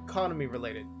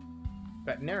 Economy-related.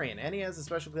 Veterinarian. Annie has a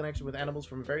special connection with animals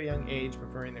from a very young age,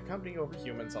 preferring their company over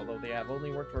humans. Although they have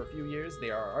only worked for a few years, they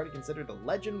are already considered a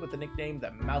legend with the nickname the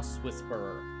Mouse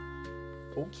Whisperer.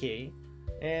 Okay.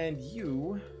 And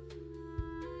you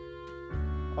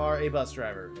are a bus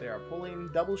driver. They are pulling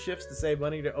double shifts to save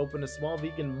money to open a small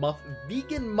vegan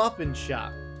muffin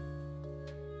shop.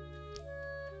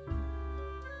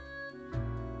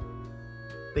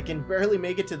 They can barely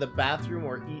make it to the bathroom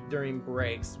or eat during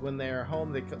breaks. When they are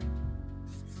home, they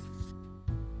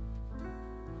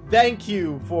Thank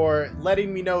you for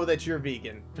letting me know that you're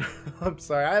vegan. I'm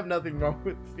sorry, I have nothing wrong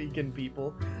with vegan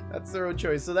people. That's their own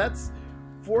choice. So that's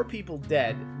 4 people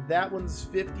dead. That one's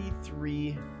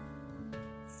 53,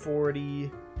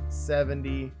 40,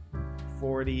 70,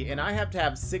 40. And I have to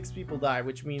have 6 people die,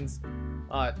 which means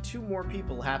 2 more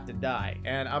people have to die.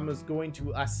 And I'm just going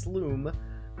to assume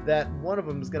that one of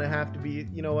them is going to have to be,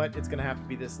 you know what, it's going to have to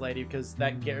be this lady, because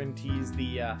that guarantees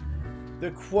the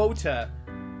quota.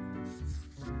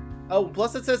 Oh,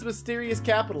 plus it says mysterious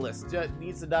capitalist.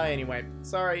 Needs to die anyway.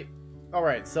 Sorry.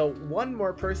 Alright, so one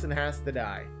more person has to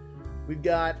die. We're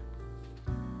going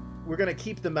to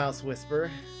keep the Mouse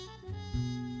Whisperer.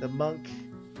 The monk.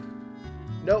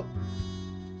 Nope.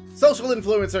 Social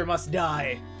influencer must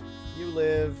die. You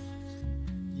live.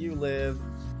 You live.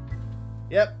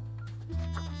 Yep.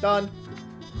 Done.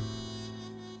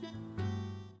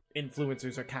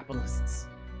 Influencers are capitalists.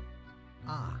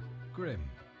 Ah, Grim.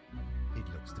 It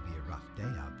looks to be a rough day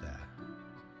out there.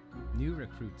 New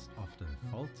recruits often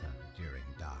falter during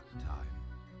dark time.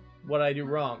 What'd I do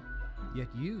wrong? Yet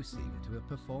you seem to have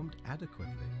performed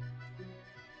adequately.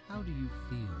 How do you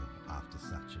feel after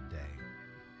such a day?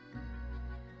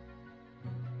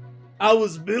 I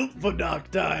was built for dark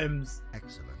times.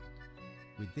 Excellent.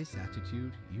 With this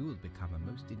attitude, you will become a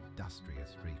most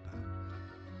industrious reaper.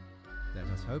 Let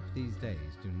us hope these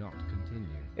days do not continue.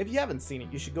 If you haven't seen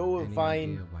it, you should go and Any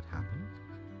find... idea what happened?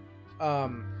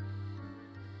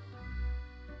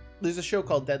 There's a show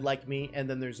called Dead Like Me, and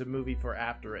then there's a movie for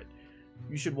after it.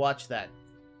 You should watch that.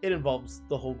 It involves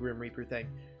the whole Grim Reaper thing.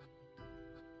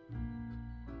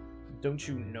 Don't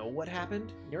you know what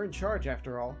happened? You're in charge,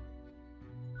 after all.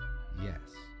 Yes,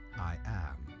 I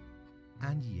am.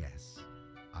 And yes,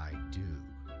 I do.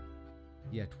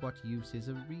 Yet what use is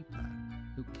a reaper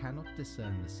who cannot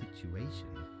discern the situation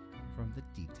from the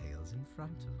details in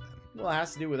front of them? Well, it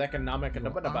has to do with economic and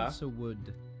Your answer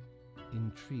would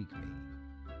intrigue me,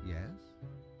 yes?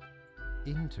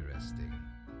 Interesting.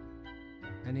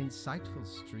 An insightful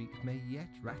streak may yet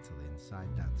rattle inside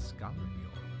that skull of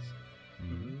yours.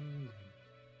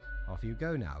 Off you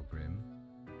go now, Grim.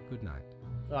 Good night.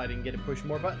 Oh, I didn't get to push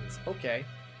more buttons. Okay.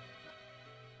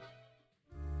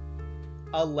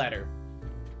 A letter.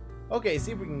 Okay,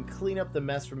 see if we can clean up the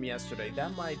mess from yesterday.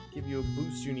 That might give you a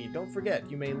boost you need. Don't forget,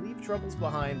 you may leave troubles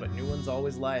behind, but new ones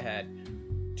always lie ahead.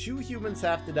 2 humans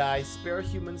have to die. Spare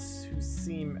humans who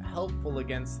seem helpful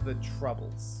against the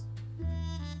troubles.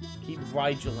 Keep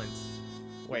vigilant.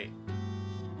 Wait.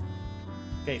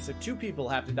 Okay, so 2 people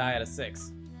have to die out of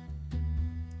 6.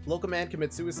 Local man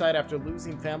commits suicide after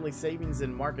losing family savings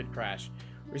in market crash.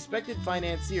 Respected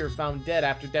financier found dead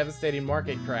after devastating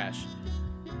market crash.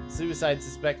 Suicide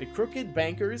suspected. Crooked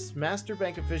bankers, master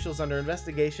bank officials under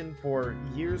investigation for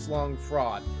years-long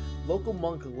fraud. Local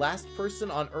monk, last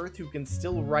person on Earth who can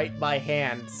still write by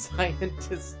hand.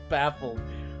 Scientists baffled.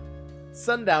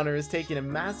 Sundowner is taking a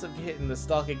massive hit in the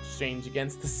stock exchange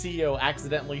against the CEO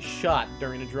accidentally shot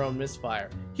during a drone misfire.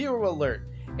 Hero alert.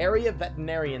 Area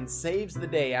veterinarian saves the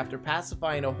day after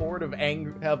pacifying a horde of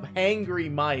angry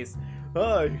mice.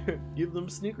 Give them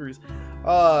Snickers.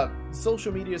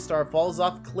 Social media star falls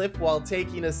off cliff while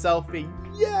taking a selfie.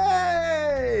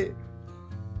 Yay!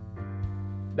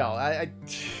 No,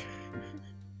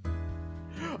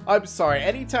 I'm sorry.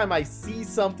 Anytime I see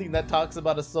something that talks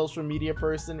about a social media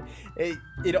person,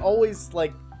 it always,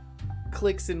 like,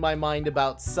 clicks in my mind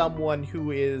about someone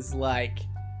who is, like...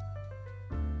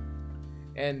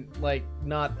 And, like,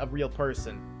 not a real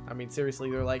person. I mean, seriously,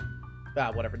 they're like...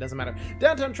 whatever, doesn't matter.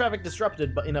 Downtown traffic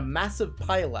disrupted, but in a massive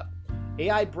pileup.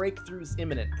 AI breakthroughs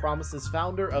imminent, promises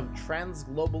founder of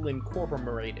Transglobal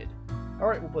Incorporated.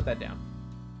 Alright, we'll put that down.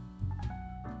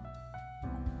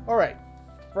 Alright.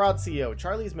 Fraud CEO.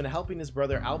 Charlie's been helping his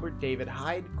brother Albert David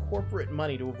hide corporate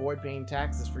money to avoid paying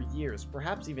taxes for years,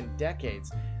 perhaps even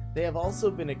decades. They have also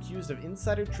been accused of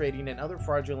insider trading and other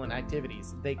fraudulent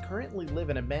activities. They currently live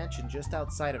in a mansion just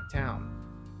outside of town.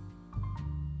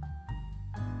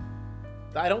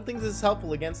 I don't think this is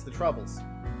helpful against the troubles.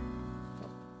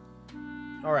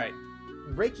 Alright.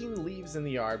 Raking leaves in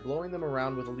the yard, blowing them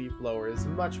around with a leaf blower is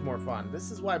much more fun.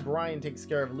 This is why Brian takes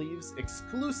care of leaves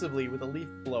exclusively with a leaf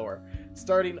blower.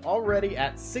 Starting already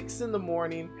at 6 in the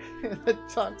morning, the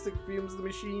toxic fumes the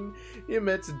machine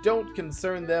emits don't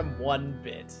concern them one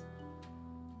bit.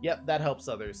 Yep, that helps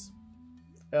others.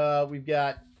 We've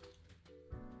got...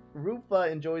 Rufa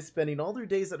enjoys spending all their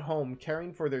days at home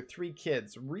caring for their 3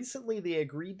 kids. Recently, they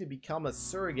agreed to become a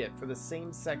surrogate for the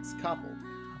same-sex couple.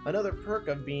 Another perk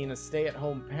of being a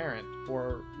stay-at-home parent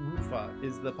for Rufa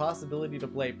is the possibility to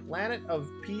play Planet of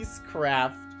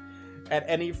Peacecraft at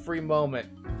any free moment.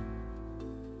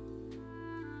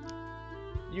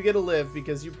 You get to live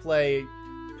because you play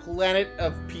Planet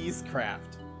of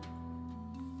Peacecraft.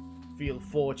 Feel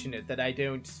fortunate that I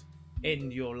don't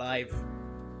end your life.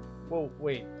 Whoa,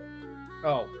 wait.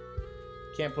 Oh.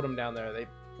 Can't put them down there. They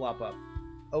flop up.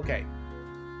 Okay.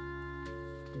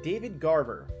 David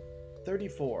Garber,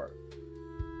 34.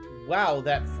 Wow,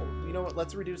 that... you know what?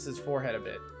 Let's reduce his forehead a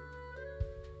bit.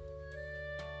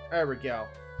 There we go.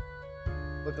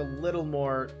 Look a little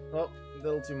more. Oh, a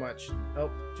little too much.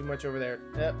 Oh, too much over there.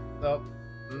 Yep. Oh.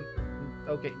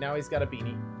 Okay, now he's got a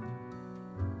beanie.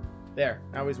 There.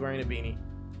 Now he's wearing a beanie.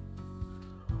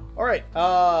 Alright,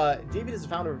 David is the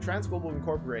founder of Transglobal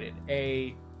Incorporated,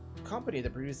 a company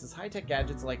that produces high-tech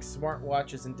gadgets like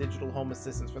smartwatches and digital home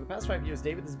assistants. For the past 5 years,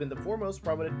 David has been the foremost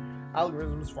prominent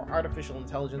algorithms for artificial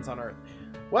intelligence on Earth.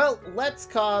 Well, let's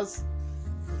cause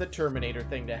the Terminator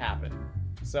thing to happen.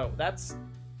 So, that's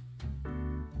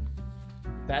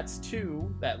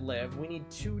 2 that live. We need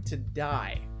 2 to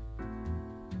die.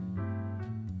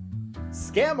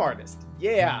 Scam artist.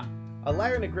 Yeah. A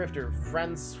liar and a grifter,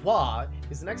 Francois,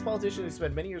 is the next politician who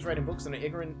spent many years writing books on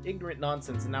ignorant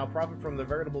nonsense and now profit from the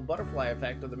veritable butterfly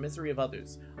effect of the misery of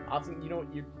others. Often, you know,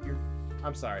 you're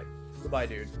I'm sorry. Goodbye,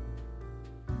 dude.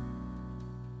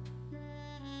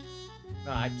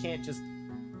 I can't just...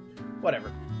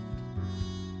 Whatever.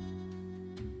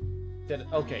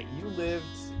 Okay, you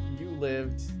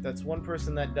lived. That's one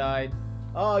person that died.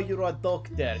 Oh, you're a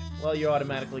doctor. Well, you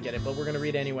automatically get it, but we're going to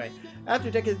read anyway.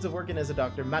 After decades of working as a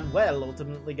doctor, Manuel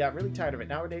ultimately got really tired of it.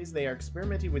 Nowadays, they are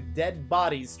experimenting with dead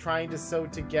bodies, trying to sew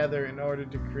together in order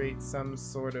to create some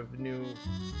sort of new...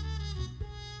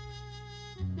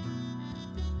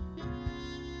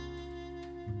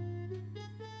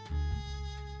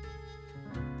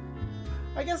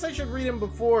 I guess I should read him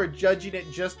before judging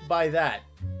it just by that.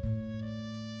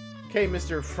 Okay,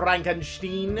 Mr.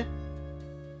 Frankenstein.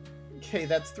 Okay,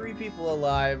 that's 3 people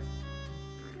alive.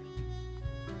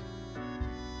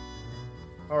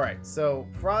 Alright, so,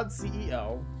 fraud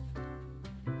CEO.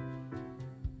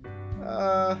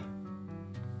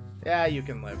 Yeah, you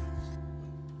can live.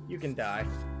 You can die.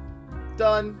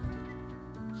 Done.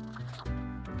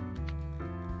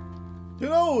 Who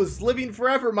knows? Living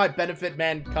forever might benefit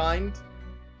mankind.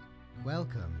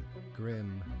 Welcome,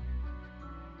 Grim.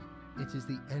 It is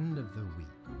the end of the week.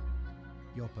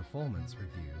 Your performance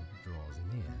review draws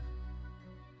near.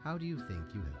 How do you think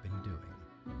you have been doing?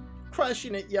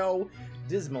 Crushing it, yo!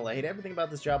 Dismal. I hate everything about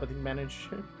this job. I think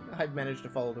I've managed to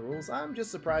follow the rules. I'm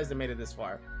just surprised I made it this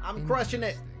far. I'm crushing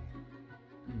it!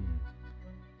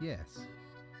 Yes,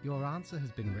 your answer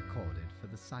has been recorded for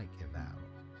the psych eval.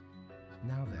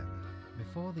 Now then,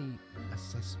 before the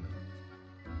assessment,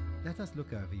 let us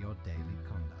look over your daily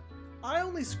conduct. I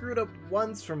only screwed up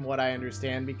once from what I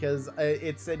understand because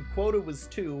it said quota was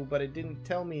 2, but it didn't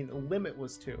tell me the limit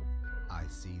was 2. I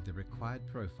see the required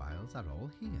profiles are all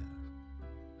here.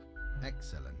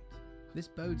 Excellent. This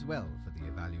bodes well for the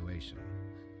evaluation.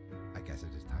 I guess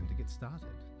it is time to get started.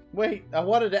 Wait, I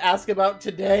wanted to ask about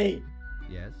today.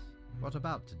 Yes? What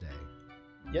about today?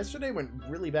 Yesterday went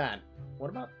really bad. What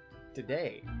about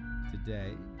today?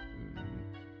 Today?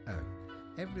 Oh,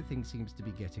 everything seems to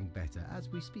be getting better as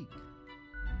we speak.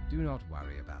 Do not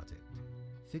worry about it.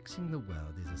 Fixing the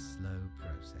world is a slow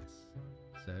process.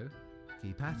 So,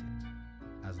 keep at it.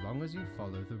 As long as you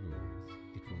follow the rules,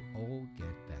 it will all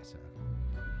get better.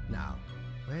 Now,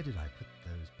 where did I put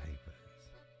those papers?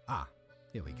 Ah,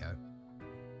 here we go.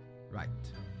 Right.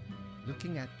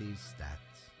 Looking at these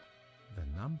stats,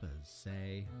 the numbers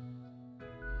say...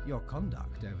 Your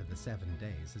conduct over the 7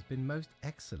 days has been most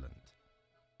excellent.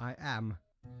 I am,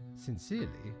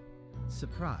 sincerely,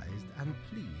 surprised and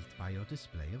pleased by your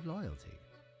display of loyalty.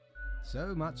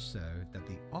 So much so that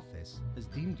the office has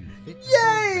deemed you fit.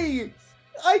 Yay!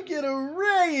 I get a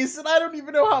raise, and I don't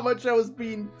even know how much I was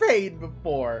being paid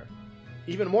before.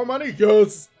 Even more money?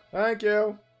 Yes! Thank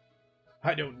you.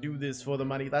 I don't do this for the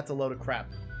money. That's a load of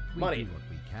crap. Money. We do what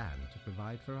we can to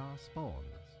provide for our spawns.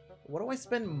 What do I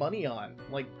spend money on?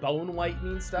 Like bone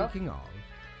whitening stuff? Speaking of,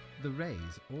 the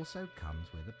raise also comes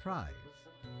with a prize.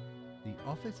 The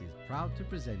office is proud to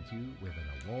present you with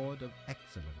an award of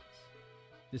excellence.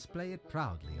 Display it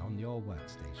proudly on your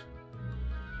workstation.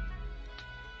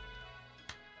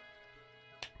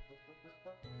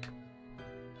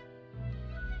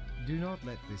 Do not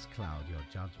let this cloud your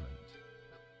judgment.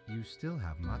 You still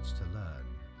have much to learn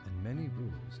and many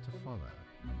rules to follow.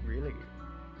 Really?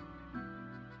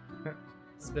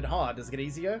 It's been hard. Does it get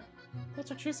easier? That's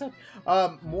what she said.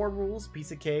 More rules,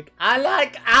 piece of cake. I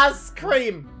like ice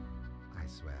cream! I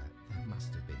swear, there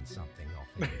must have been something off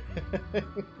in the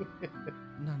agreement.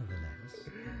 Nonetheless,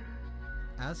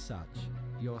 as such,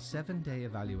 your 7-day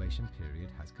evaluation period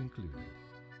has concluded.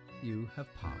 You have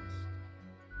passed.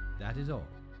 That is all.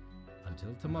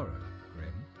 Until tomorrow,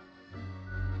 Grim.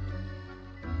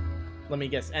 Let me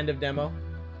guess, end of demo?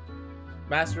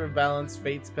 Master of Balance,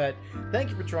 Fate's Pet. Thank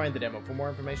you for trying the demo. For more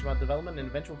information about development and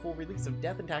eventual full release of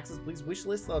Death and Taxes, please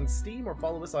wishlist on Steam or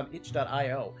follow us on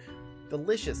itch.io.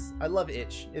 delicious. I love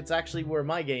itch. It's actually where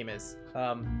my game is.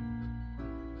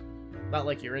 Not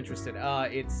like you're interested.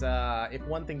 It's if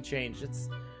one thing changed, it's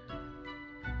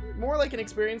more like an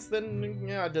experience than,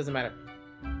 yeah, it doesn't matter.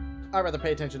 I'd rather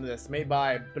pay attention to this. Made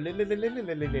by...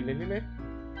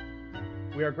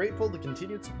 We are grateful to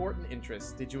continued support and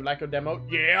interest. Did you like our demo?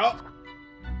 Yeah!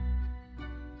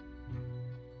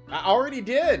 I already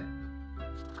did!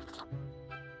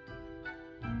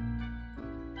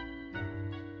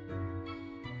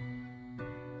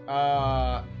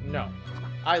 No.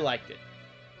 I liked it.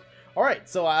 Alright,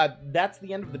 so that's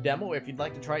the end of the demo. If you'd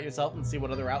like to try it yourself and see what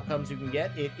other outcomes you can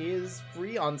get, it is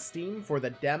free on Steam for the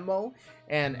demo,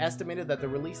 and estimated that the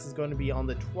release is going to be on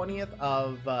the 20th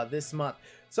of this month.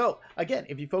 So, again,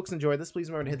 if you folks enjoyed this, please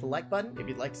remember to hit the like button. If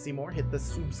you'd like to see more, hit the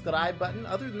subscribe button.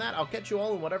 Other than that, I'll catch you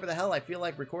all in whatever the hell I feel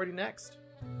like recording next.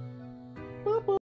 Boop, boop.